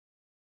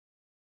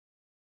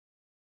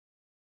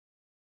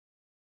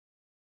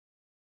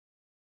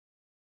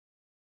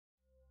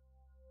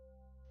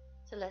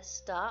So let's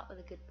start with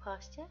a good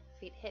posture,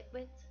 feet hip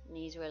width,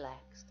 knees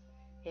relaxed,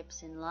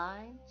 hips in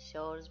line,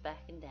 shoulders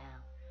back and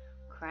down,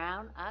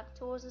 crown up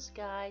towards the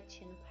sky,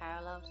 chin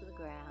parallel to the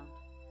ground,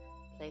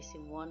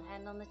 placing one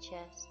hand on the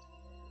chest,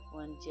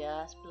 one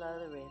just below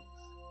the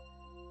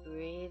ribs,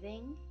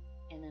 breathing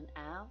in and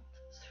out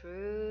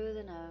through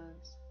the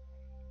nose,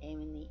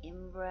 aiming the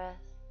in-breath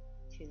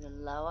to the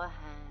lower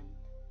hand.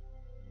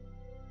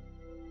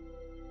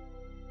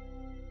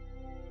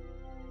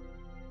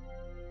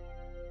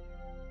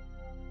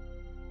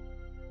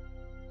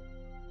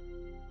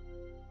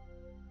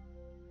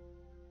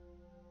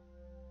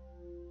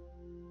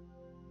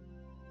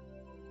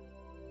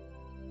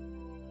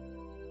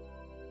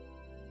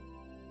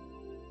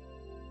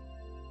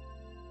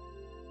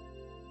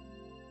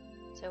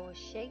 So we'll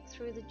shake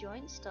through the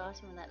joints,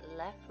 starting with that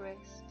left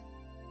wrist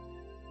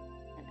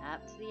and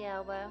up to the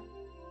elbow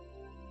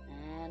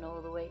and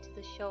all the way to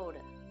the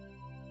shoulder,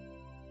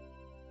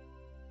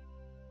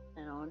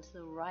 and onto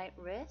the right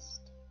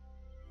wrist,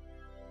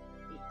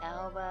 the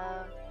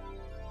elbow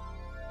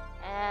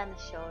and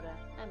the shoulder,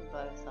 and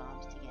both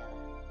arms together.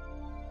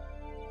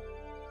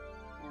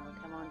 Now we'll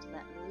come onto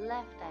that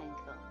left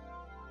ankle,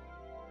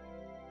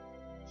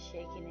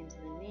 shaking into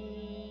the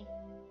knee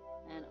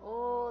and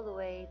all the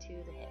way to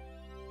the hip.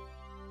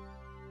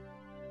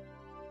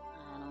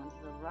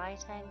 The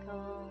right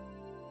ankle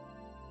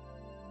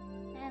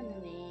and the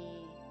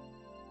knee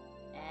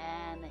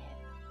and the hip,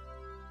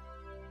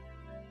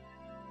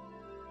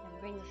 and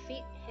bring the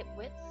feet hip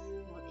width.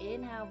 We'll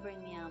inhale,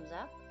 bring the arms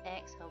up,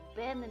 exhale,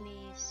 bend the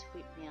knees,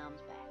 sweep the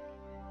arms back,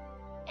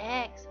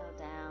 exhale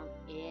down,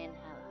 inhale up.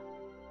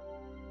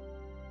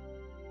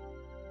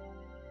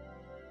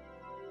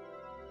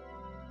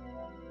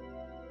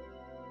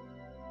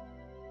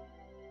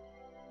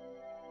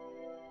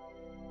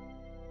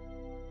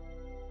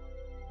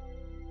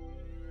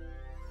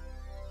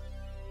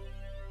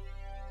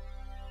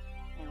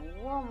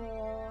 One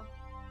more,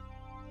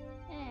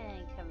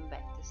 and coming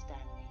back to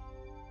standing.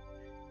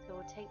 So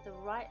we'll take the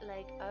right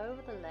leg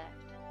over the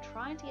left,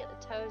 trying to get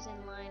the toes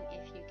in line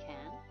if you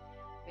can.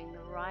 Bring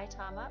the right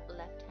arm up,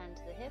 left hand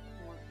to the hip,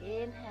 and we'll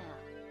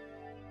inhale,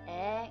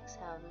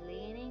 exhale,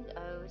 leaning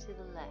over to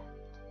the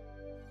left.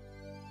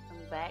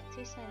 Come back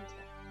to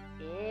center,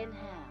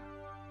 inhale,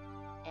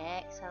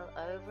 exhale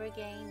over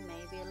again,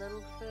 maybe a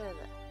little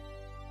further.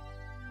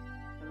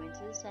 Come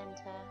into the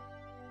center,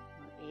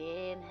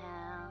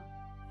 inhale,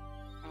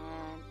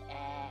 and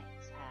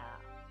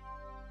exhale,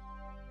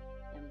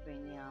 and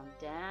bring the arm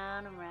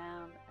down and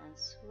round and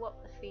swap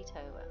the feet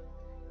over.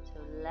 So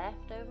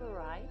left over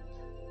right,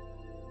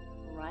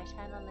 right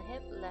hand on the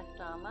hip, left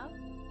arm up,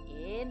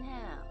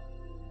 inhale,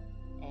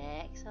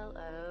 exhale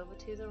over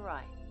to the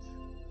right,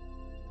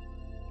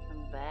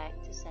 come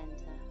back to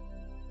center,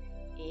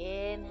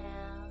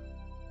 inhale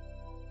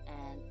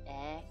and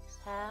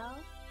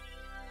exhale,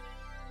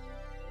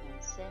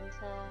 and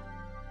center,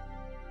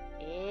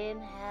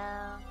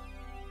 inhale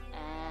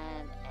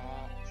and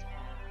exhale.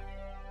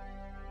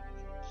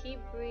 So keep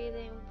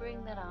breathing,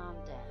 bring that arm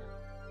down.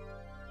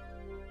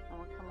 And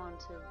we'll come on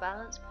to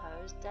balance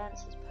pose,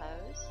 dancer's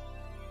pose,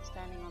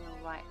 standing on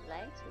the right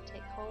leg. So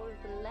take hold of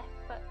the left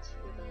foot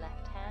with the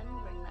left hand,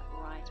 bring that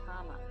right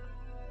arm up.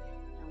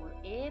 And we'll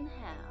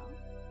inhale,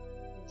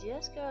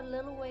 just go a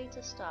little way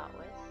to start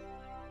with.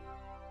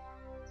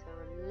 So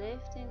we're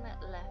lifting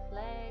that left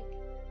leg,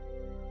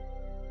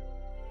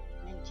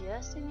 and then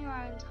just in your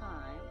own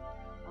time,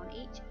 on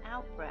each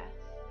out breath,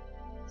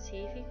 see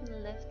if you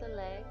can lift the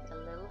leg a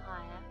little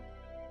higher.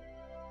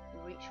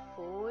 Reach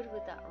forward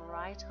with that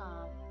right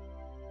arm.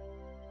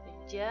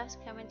 You're just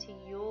coming to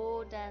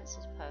your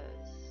dancer's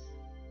pose.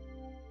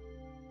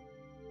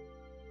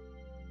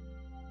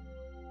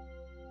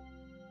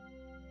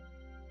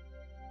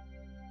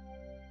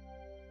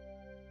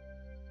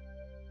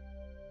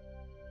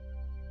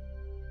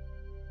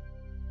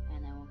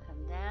 And then we'll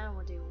come down,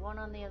 we'll do one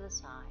on the other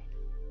side.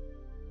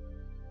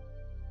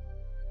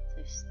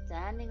 So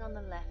standing on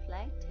the left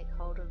leg, take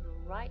hold of the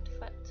right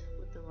foot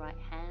with the right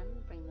hand,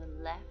 bring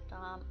the left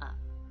arm up.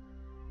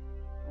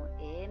 We'll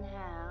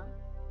inhale,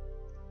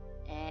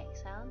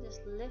 exhale,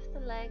 just lift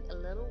the leg a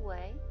little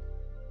way.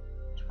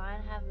 Try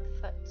and have the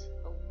foot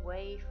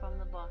away from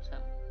the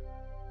bottom.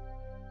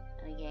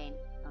 And again,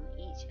 on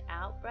each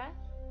out breath,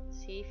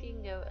 see if you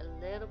can go a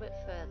little bit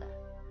further.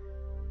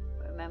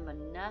 But remember,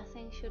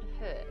 nothing should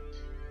hurt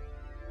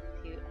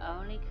if you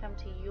only come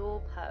to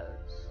your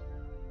pose.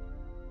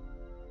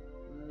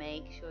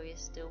 Make sure you're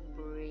still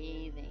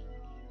breathing.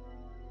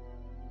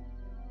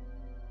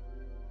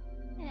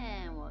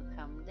 And we'll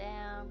come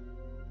down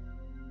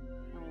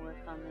and work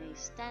on the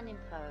standing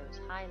pose,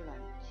 high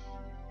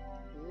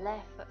lunge.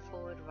 Left foot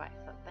forward, right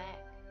foot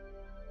back.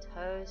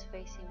 Toes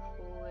facing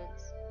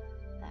forwards.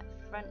 That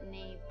front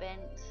knee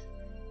bent.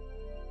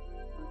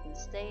 We can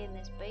stay in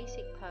this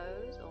basic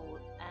pose, or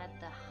we'll add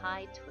the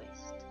high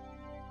twist.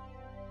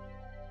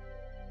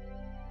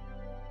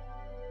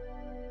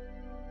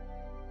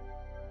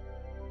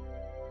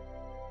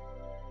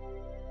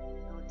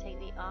 Take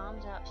the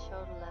arms out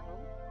shoulder level,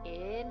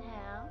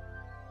 inhale,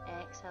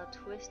 exhale,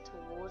 twist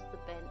towards the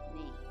bent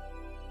knee.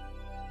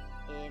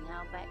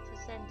 Inhale back to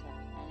center,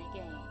 and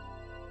again.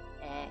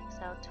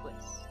 Exhale,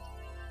 twist.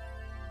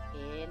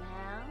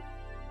 Inhale,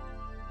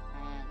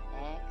 and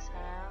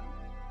exhale.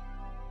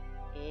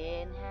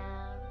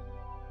 Inhale,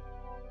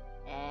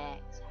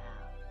 exhale.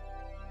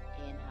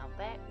 Inhale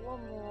back,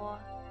 one more.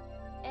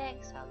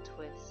 Exhale,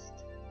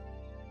 twist.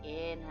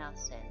 Inhale,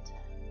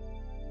 center.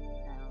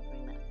 Now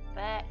bring that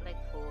back leg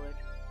forward.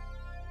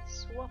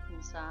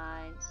 Swapping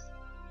sides.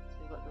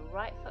 So we've got the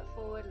right foot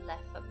forward,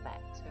 left foot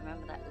back. So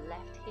remember that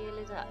left heel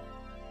is up.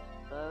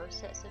 Both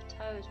sets of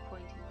toes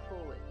pointing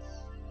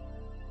forwards.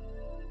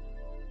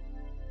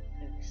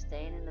 So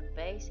staying in the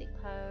basic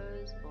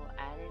pose or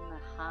adding the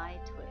high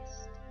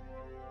twist.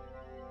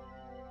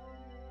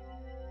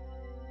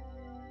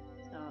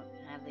 So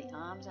have the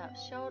arms out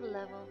shoulder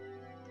level.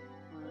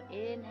 We'll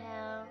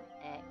inhale,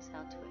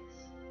 exhale,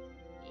 twist.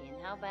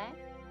 Inhale back,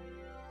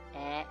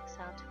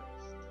 exhale,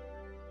 twist.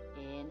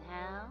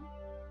 Inhale,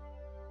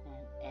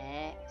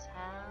 and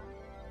exhale.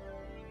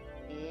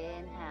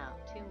 Inhale,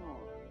 two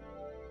more.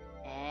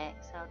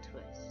 Exhale,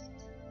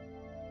 twist.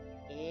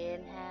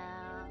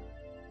 Inhale,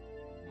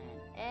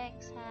 and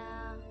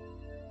exhale.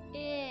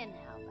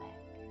 Inhale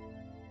back.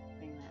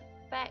 Bring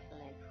that back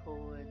leg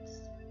forwards.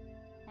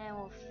 And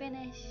we'll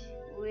finish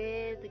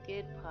with the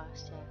good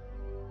posture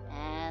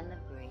and the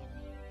breathing.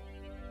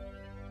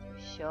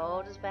 So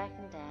shoulders back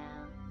and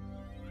down,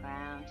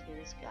 crown to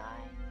the sky.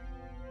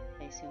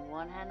 Placing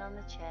one hand on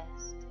the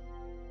chest,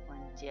 one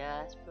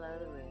just below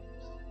the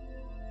ribs.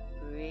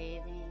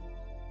 Breathing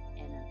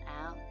in and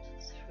out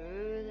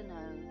through the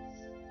nose.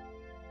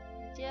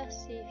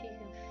 Just see if you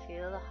can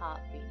feel the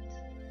heartbeat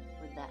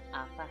with that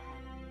upper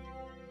hand.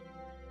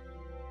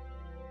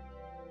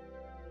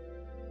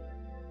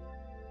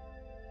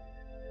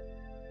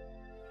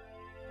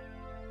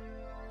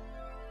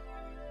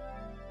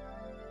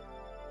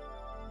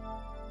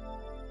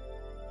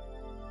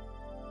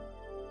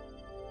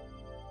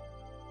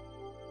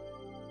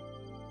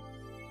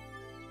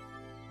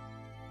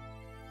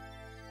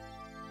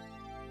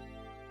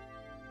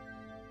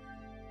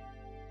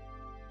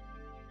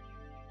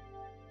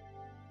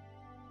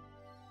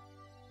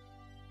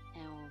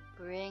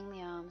 Bring the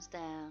arms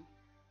down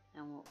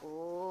and we're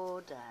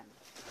all done.